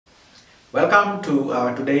Welcome to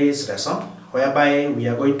our today's lesson, whereby we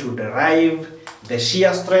are going to derive the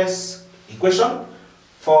shear stress equation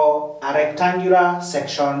for a rectangular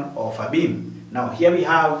section of a beam. Now here we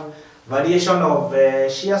have variation of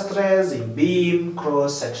shear stress in beam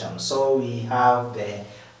cross section. So we have the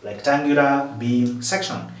rectangular beam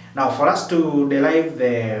section. Now for us to derive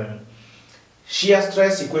the shear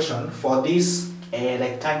stress equation for this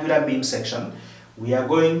rectangular beam section, we are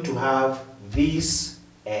going to have this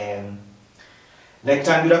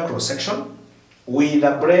rectangular cross section with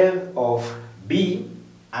a breadth of B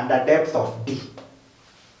and a depth of D.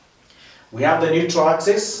 We have the neutral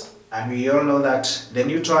axis, and we all know that the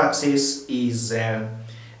neutral axis is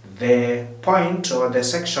the point or the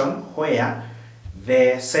section where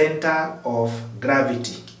the center of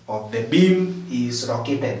gravity of the beam is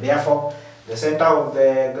located. Therefore, the center of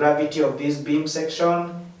the gravity of this beam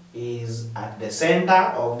section is at the center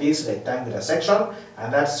of this rectangular section,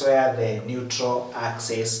 and that's where the neutral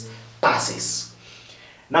axis passes.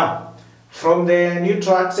 Now, from the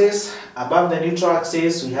neutral axis, above the neutral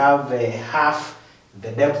axis, we have half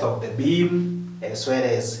the depth of the beam as well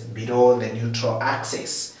as below the neutral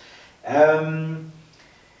axis.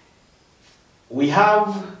 We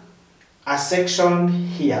have a section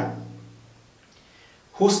here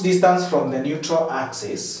whose distance from the neutral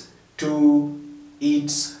axis to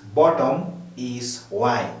its bottom is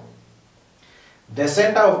y. The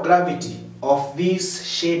center of gravity of this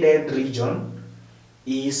shaded region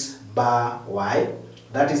is bar y.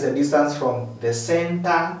 That is the distance from the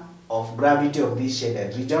center of gravity of this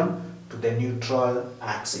shaded region to the neutral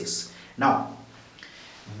axis. Now,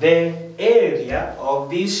 the area of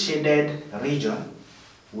this shaded region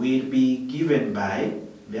will be given by,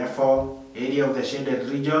 therefore, area of the shaded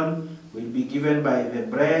region will be given by the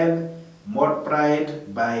breadth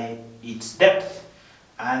multiplied by its depth,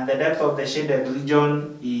 and the depth of the shaded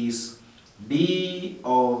region is d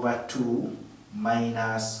over 2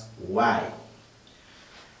 minus y.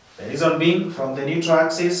 The reason being, from the neutral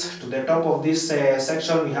axis to the top of this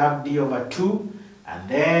section we have d over 2, and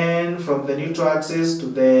then from the neutral axis to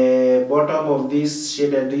the bottom of this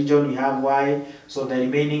shaded region we have y, so the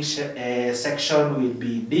remaining section will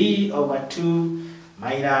be d over 2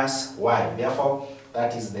 minus y. Therefore,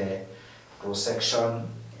 that is the cross-section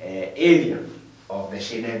area of the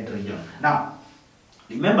shaded region. Now,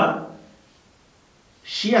 remember,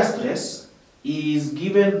 shear stress is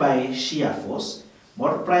given by shear force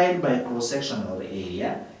multiplied by cross-sectional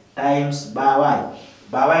area times bar y.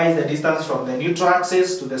 Bar y is the distance from the neutral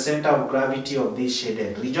axis to the center of gravity of this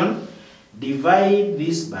shaded region. Divide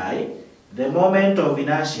this by the moment of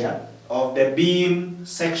inertia of the beam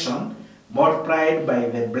section multiplied by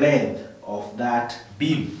the breadth of that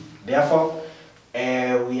beam. Therefore,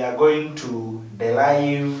 we are going to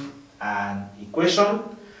derive an equation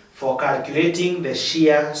for calculating the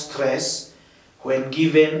shear stress when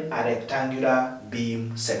given a rectangular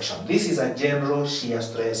beam section. This is a general shear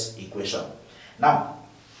stress equation. Now,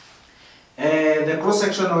 the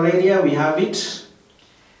cross-sectional area, we have it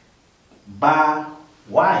bar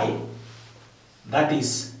y, that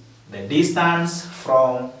is the distance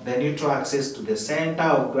from the neutral axis to the center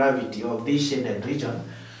of gravity of this shaded region,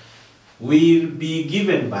 will be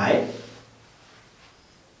given by,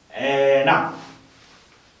 now,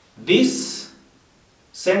 this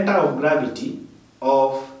center of gravity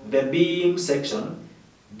of the beam section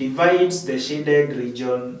divides the shaded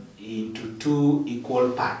region into two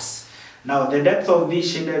equal parts. Now, the depth of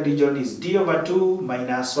this shaded region is d over 2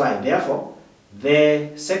 minus y. Therefore,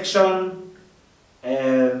 the section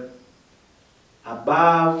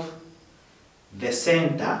above the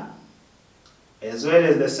center as well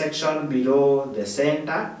as the section below the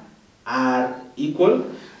center are equal,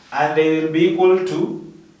 and they will be equal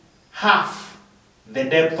to half the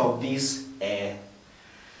depth of this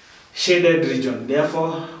shaded region.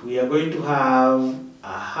 Therefore, we are going to have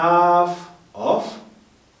a half of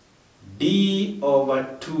d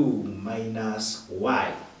over 2 minus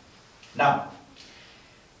y. Now,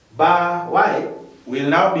 bar y will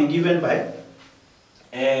now be given by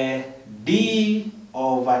d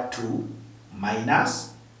over 2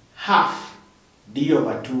 minus half d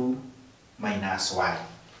over 2 minus y.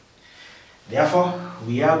 Therefore,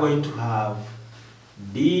 we are going to have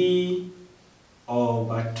d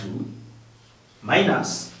over 2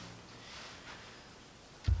 minus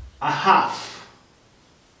a half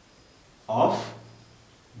of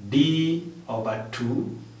d over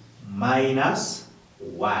 2 minus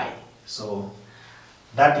y. So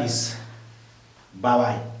that is bar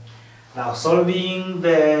y. Now, solving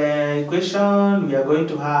the equation, we are going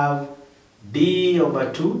to have d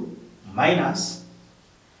over 2 minus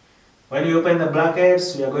When we open the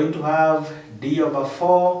brackets, we are going to have d over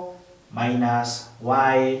 4 minus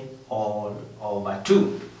y all over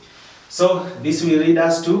 2. So this will lead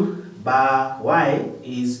us to bar y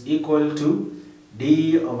is equal to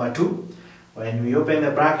d over 2. When we open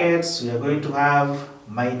the brackets, we are going to have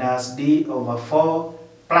minus d over 4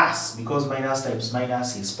 plus, because minus times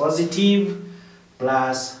minus is positive,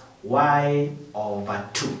 plus y over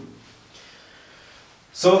 2.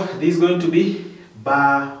 So this is going to be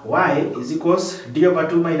bar y is equals d over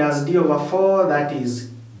 2 minus d over 4, that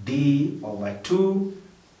is d over 2,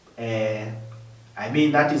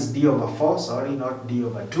 that is d over 4, sorry, not d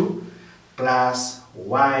over 2, plus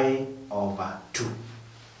y over 2.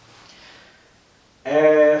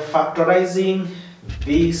 Factorizing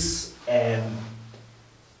this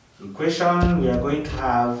equation, we are going to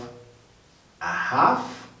have a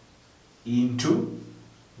half into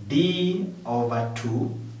d over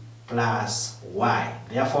 2 plus y.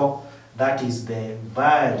 Therefore, that is the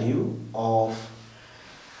value of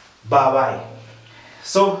bar y.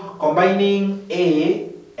 So, combining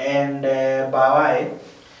a and bar y,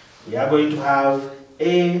 we are going to have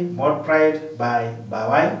a multiplied by bar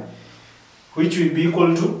y, which will be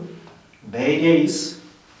equal to, the area is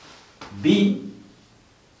b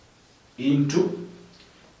into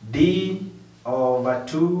d over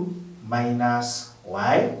 2 minus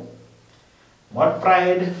y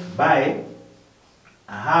multiplied by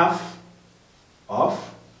a half of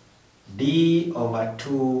d over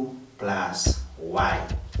 2 plus y.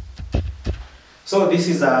 So this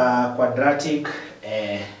is a quadratic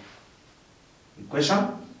equation,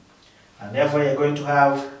 and therefore you're going to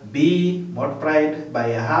have b multiplied by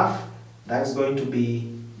a half, that's going to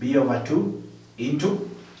be b over 2 into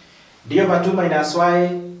d over 2 minus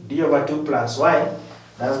y, d over 2 plus y,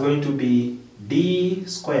 that's going to be d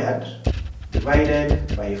squared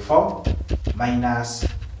divided by 4 minus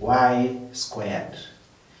y squared.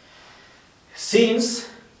 Since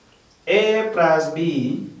a plus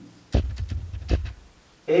b,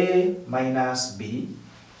 a minus b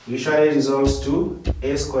usually results to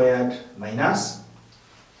a squared minus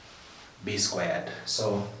b squared.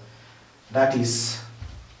 So that is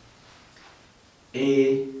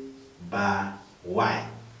a bar y.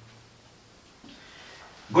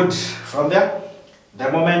 Good. From there,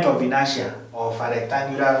 the moment of inertia of a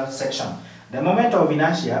rectangular section. The moment of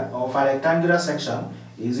inertia of a rectangular section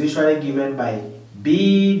is usually given by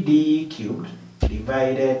bd cubed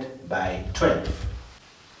divided by 12.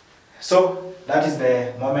 So that is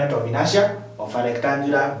the moment of inertia of a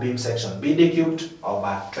rectangular beam section, bd cubed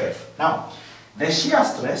over 12. Now, the shear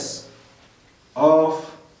stress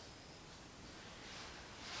of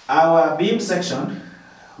our beam section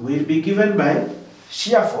will be given by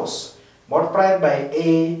shear force multiplied by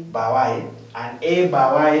a bar y, and a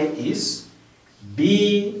bar y is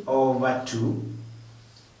b over 2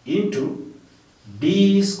 into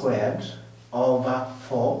d squared over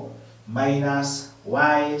 4 minus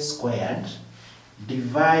y squared,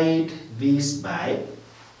 divide this by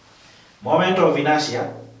moment of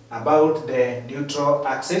inertia about the neutral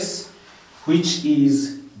axis, which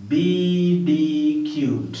is bd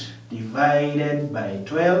cubed divided by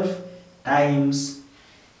 12 times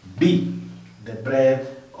b, the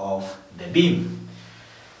breadth of the beam.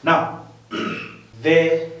 Now,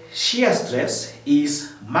 the shear stress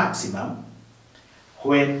is maximum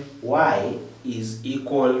when y is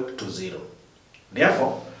equal to 0.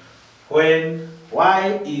 Therefore, when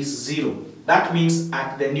y is 0, that means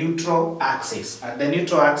at the neutral axis. At the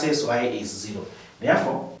neutral axis, y is 0.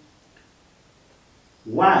 Therefore,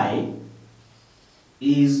 y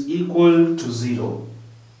is equal to 0.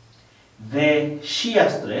 The shear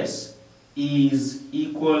stress is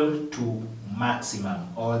equal to maximum,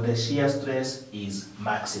 or the shear stress is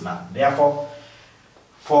maximum. Therefore,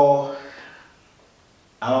 for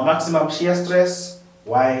our maximum shear stress,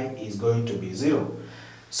 y is going to be 0.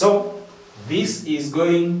 So this is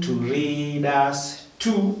going to lead us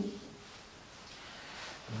to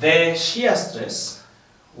the shear stress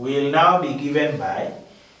will now be given by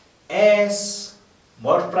S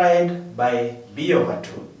multiplied by b over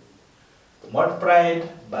 2 multiplied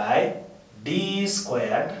by d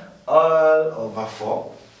squared all over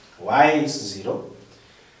 4, y is 0,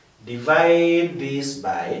 divide this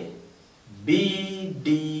by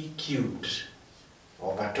bd cubed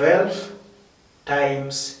over 12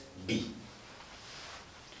 times b.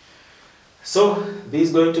 So this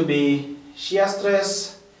is going to be shear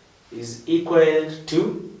stress is equal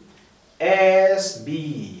to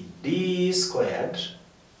SBD squared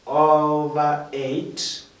over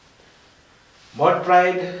 8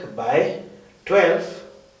 multiplied by 12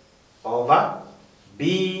 over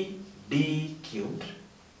BD cubed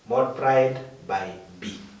multiplied by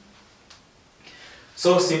B.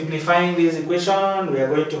 So simplifying this equation, we are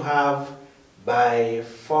going to have by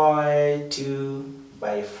 4 2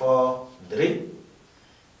 by 4 3.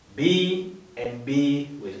 B and B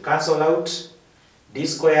will cancel out. D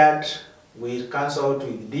squared will cancel out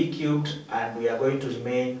with D cubed, and we are going to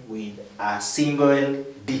remain with a single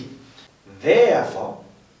D. Therefore,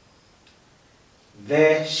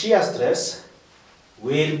 the shear stress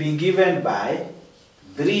will be given by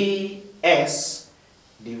 3S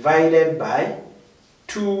divided by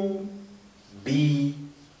 2BD.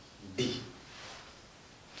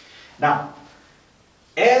 Now,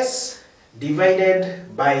 S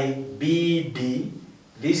divided by BD,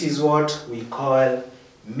 this is what we call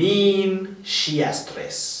mean shear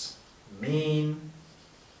stress. Mean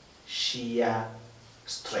shear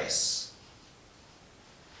stress.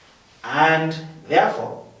 And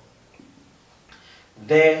therefore,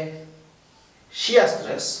 the shear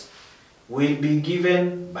stress will be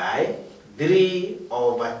given by 3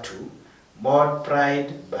 over 2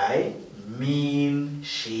 multiplied by mean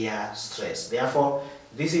shear stress. Therefore,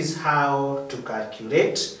 this is how to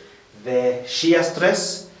calculate the shear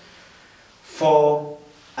stress for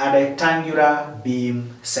a rectangular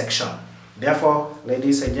beam section. Therefore,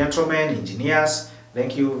 ladies and gentlemen, engineers,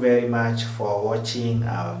 thank you very much for watching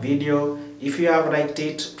our video. If you have liked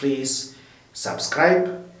it, please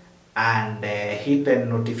subscribe and hit the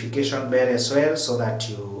notification bell as well, so that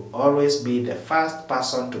you always be the first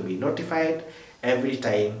person to be notified every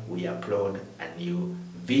time we upload a new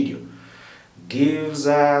video. Gives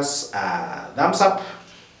us a thumbs up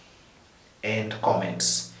and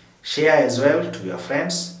comments. Share as well to your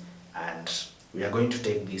friends, and we are going to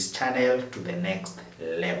take this channel to the next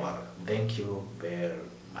level. Thank you very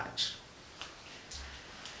much.